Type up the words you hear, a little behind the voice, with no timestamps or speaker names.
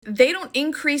they don't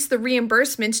increase the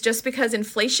reimbursements just because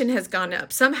inflation has gone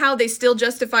up. Somehow they still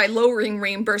justify lowering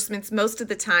reimbursements most of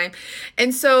the time.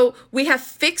 And so we have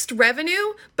fixed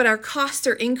revenue, but our costs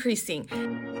are increasing.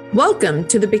 Welcome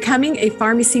to the Becoming a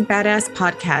Pharmacy Badass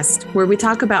podcast, where we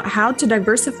talk about how to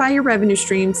diversify your revenue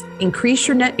streams, increase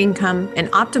your net income, and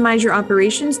optimize your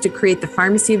operations to create the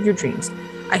pharmacy of your dreams.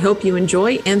 I hope you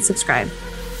enjoy and subscribe.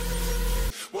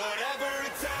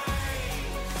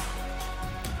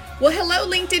 Well, hello,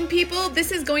 LinkedIn people.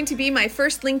 This is going to be my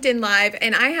first LinkedIn Live,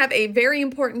 and I have a very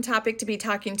important topic to be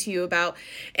talking to you about.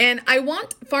 And I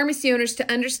want pharmacy owners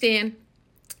to understand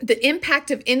the impact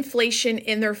of inflation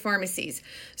in their pharmacies.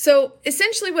 So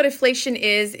essentially what inflation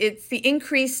is, it's the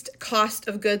increased cost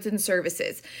of goods and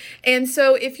services. And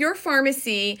so if your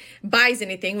pharmacy buys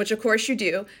anything, which of course you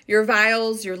do, your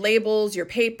vials, your labels, your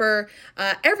paper,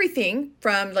 everything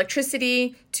from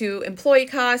electricity to employee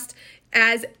cost,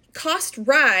 as costs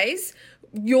rise,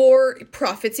 your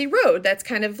profits erode. That's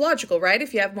kind of logical, right?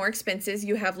 If you have more expenses,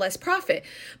 you have less profit.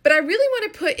 But I really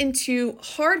want to put into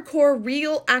hardcore,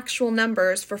 real, actual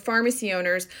numbers for pharmacy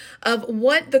owners of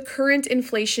what the current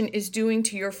inflation is doing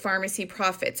to your pharmacy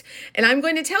profits. And I'm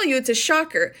going to tell you, it's a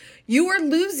shocker. You are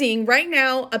losing right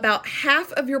now, about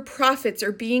half of your profits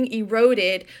are being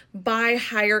eroded by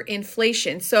higher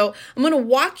inflation. So I'm going to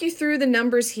walk you through the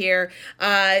numbers here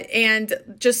and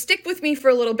just stick with me for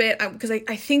a little bit because I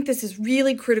think this is really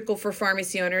critical for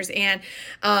pharmacy owners. And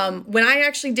when I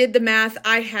actually did the math,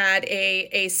 I had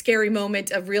a scary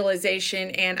moment of realization,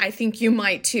 and I think you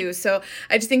might too. So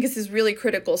I just think this is really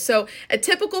critical. So a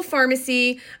typical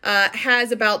pharmacy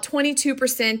has about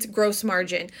 22% gross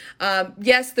margin.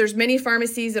 Yes, there's many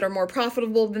pharmacies that are more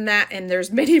profitable than that, and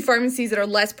there's many pharmacies that are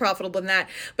less profitable than that.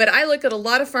 But I look at a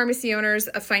lot of pharmacy owners'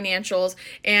 financials,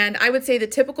 and I would say the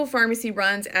typical pharmacy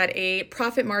runs at a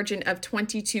profit margin of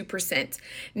 22%.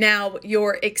 Now,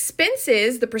 your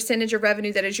expenses, the percentage of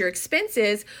revenue that is your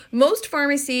expenses, most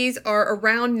pharmacies are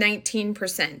around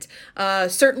 19%.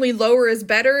 Certainly lower is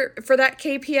better for that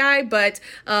KPI, but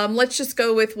let's just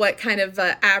go with what kind of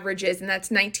average is, and that's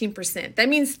 19%. That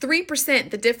means 3%,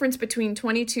 the difference between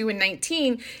 22 and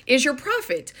 19 is your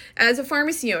profit as a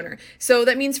pharmacy owner. So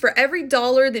that means for every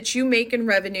dollar that you make in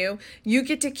revenue, you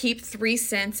get to keep 3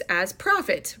 cents as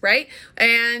profit, right?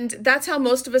 And that's how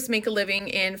most of us make a living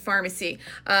in pharmacy.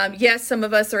 Yes, some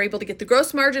of us are able to get the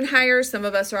gross margin higher. Some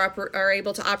of us are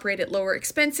able to operate at lower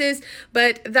expenses,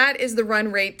 but that is the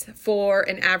run rate for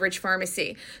an average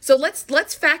pharmacy. So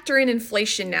let's factor in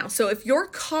inflation now. So if your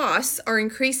costs are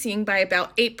increasing by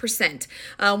about 8%,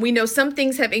 we know some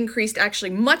things have increased actually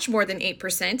much more than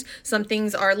 8%. Some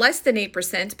things are less than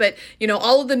 8%, but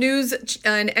all of the news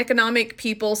and economic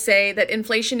people say that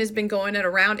inflation has been going at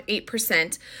around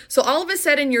 8%. So all of a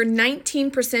sudden your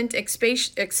 19%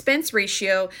 expense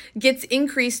ratio gets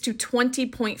increased to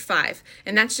 20.5,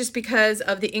 and that's just because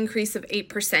of the increase of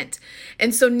 8%.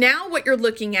 And so now what you're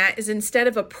looking at is, instead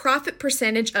of a profit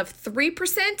percentage of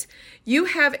 3%, you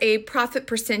have a profit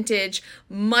percentage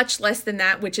much less than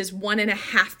that, which is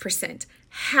 1.5%.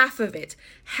 Half of it,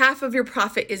 half of your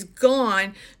profit is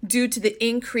gone due to the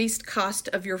increased cost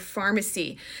of your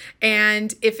pharmacy.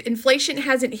 And if inflation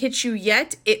hasn't hit you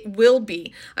yet, it will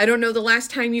be. I don't know the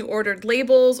last time you ordered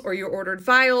labels or you ordered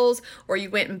vials or you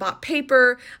went and bought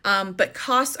paper, but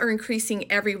costs are increasing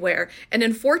everywhere. And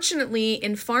unfortunately,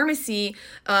 in pharmacy,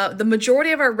 the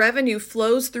majority of our revenue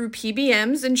flows through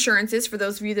PBMs, insurances, for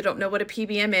those of you that don't know what a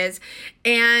PBM is,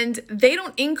 and they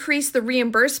don't increase the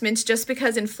reimbursements just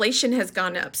because inflation has gone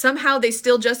up. Somehow they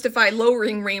still justify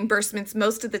lowering reimbursements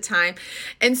most of the time.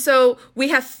 And so we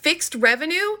have fixed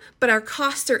revenue, but our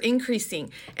costs are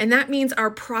increasing. And that means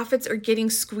our profits are getting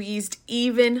squeezed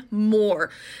even more.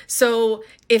 So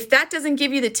if that doesn't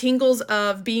give you the tingles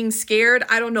of being scared,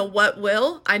 I don't know what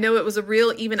will. I know it was a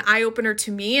real even eye-opener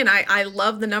to me, and I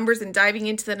love the numbers and diving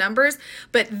into the numbers.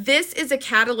 But this is a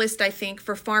catalyst, I think,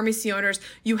 for pharmacy owners.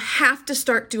 You have to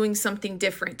start doing something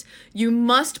different. You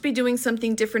must be doing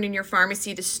something different in your pharmacy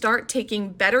to start taking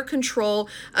better control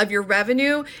of your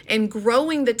revenue and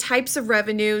growing the types of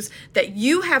revenues that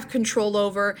you have control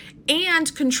over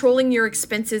and controlling your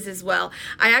expenses as well.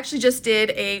 I actually just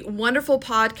did a wonderful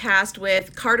podcast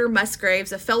with Carter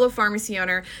Musgraves, a fellow pharmacy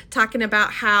owner, talking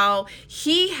about how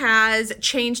he has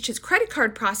changed his credit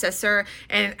card processor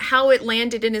and how it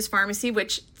landed in his pharmacy,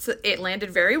 which it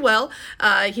landed very well.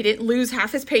 He didn't lose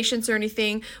half his patients or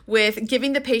anything with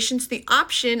giving the patients the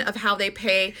option of how they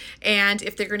pay. And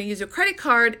if they're going to use a credit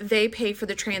card, they pay for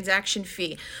the transaction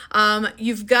fee.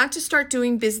 You've got to start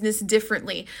doing business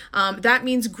differently. That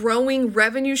means growing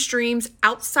revenue streams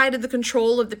outside of the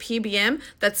control of the PBM.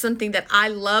 That's something that I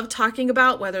love talking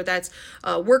about, whether that's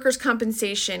workers'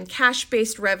 compensation,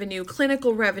 cash-based revenue,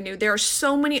 clinical revenue. There are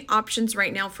so many options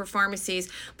right now for pharmacies,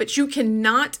 but you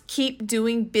cannot keep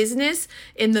doing business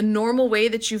in the normal way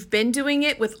that you've been doing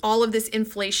it with all of this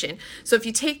inflation. So if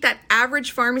you take that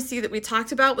average pharmacy that we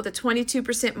talked about with a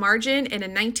 22% margin and a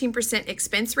 19%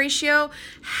 expense ratio,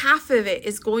 half of it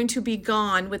is going to be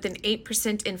gone with an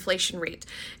 8% inflation rate.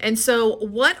 And so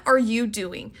what are you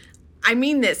doing? I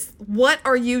mean this. What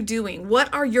are you doing?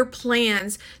 What are your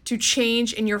plans to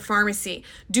change in your pharmacy?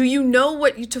 Do you know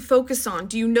what to focus on?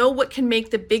 Do you know what can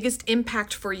make the biggest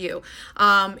impact for you?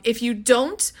 If you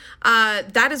don't,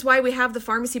 that is why we have the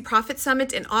Pharmacy Profit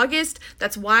Summit in August.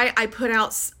 That's why I put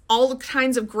out all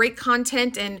kinds of great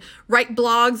content and write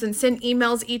blogs and send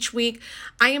emails each week.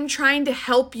 I am trying to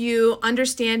help you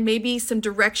understand maybe some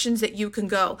directions that you can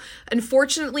go.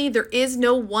 Unfortunately, there is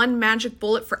no one magic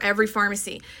bullet for every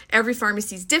pharmacy. Every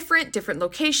pharmacy is different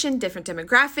location, different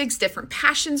demographics, different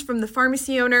passions from the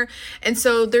pharmacy owner. And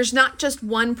so there's not just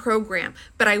one program,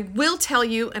 but I will tell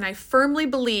you, and I firmly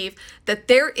believe that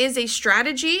there is a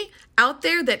strategy out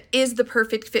there that is the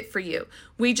perfect fit for you.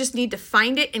 We just need to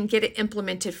find it and get it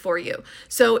implemented for you.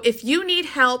 So if you need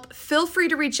help, feel free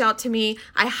to reach out to me.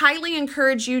 I highly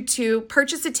encourage you to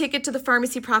purchase a ticket to the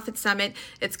Pharmacy Profit Summit.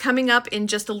 It's coming up in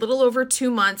just a little over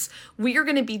 2 months. We are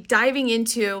going to be diving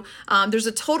into, there's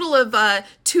a total of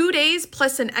 2 days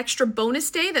plus an extra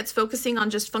bonus day that's focusing on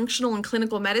just functional and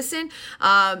clinical medicine.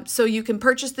 So you can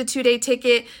purchase the 2-day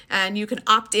ticket and you can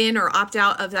opt in or opt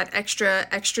out of that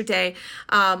extra day.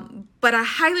 But I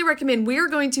highly recommend, we are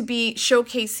going to be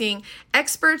showcasing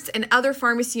experts and other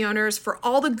pharmacy owners for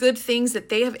all the good things that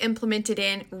they have implemented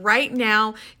in right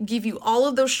now, give you all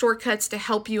of those shortcuts to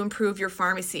help you improve your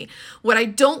pharmacy. What I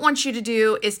don't want you to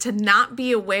do is to not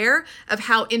be aware of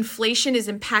how inflation is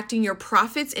impacting your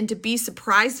profits and to be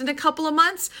surprised in a couple of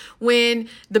months when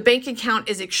the bank account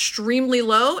is extremely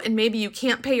low and maybe you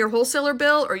can't pay your wholesaler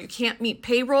bill or you can't meet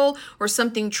payroll or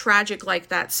something tragic like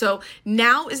that. So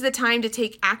now is the time to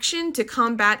take action to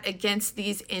combat against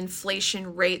these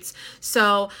inflation rates.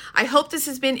 So I hope this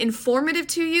has been informative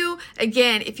to you.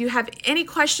 Again, if you have any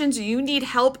questions or you need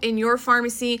help in your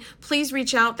pharmacy, please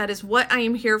reach out. That is what I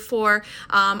am here for.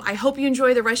 I hope you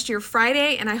enjoy the rest of your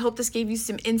Friday, and I hope this gave you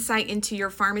some insight into your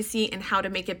pharmacy and how to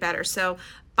make it better. So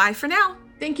bye for now.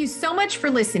 Thank you so much for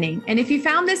listening. And if you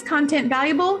found this content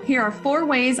valuable, here are 4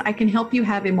 ways I can help you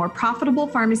have a more profitable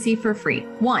pharmacy for free.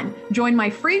 1, join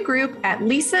my free group at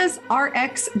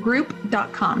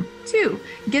lisasrxgroup.com. 2,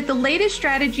 get the latest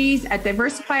strategies at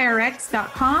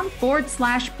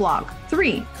diversifyrx.com/blog.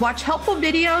 3, watch helpful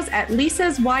videos at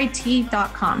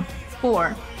lisasyt.com.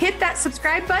 4, hit that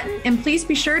subscribe button and please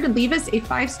be sure to leave us a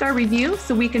 5-star review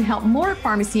so we can help more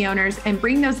pharmacy owners and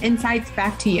bring those insights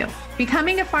back to you.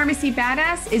 Becoming a Pharmacy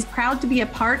Badass is proud to be a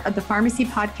part of the Pharmacy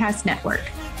Podcast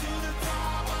Network.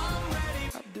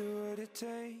 I do what it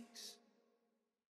takes.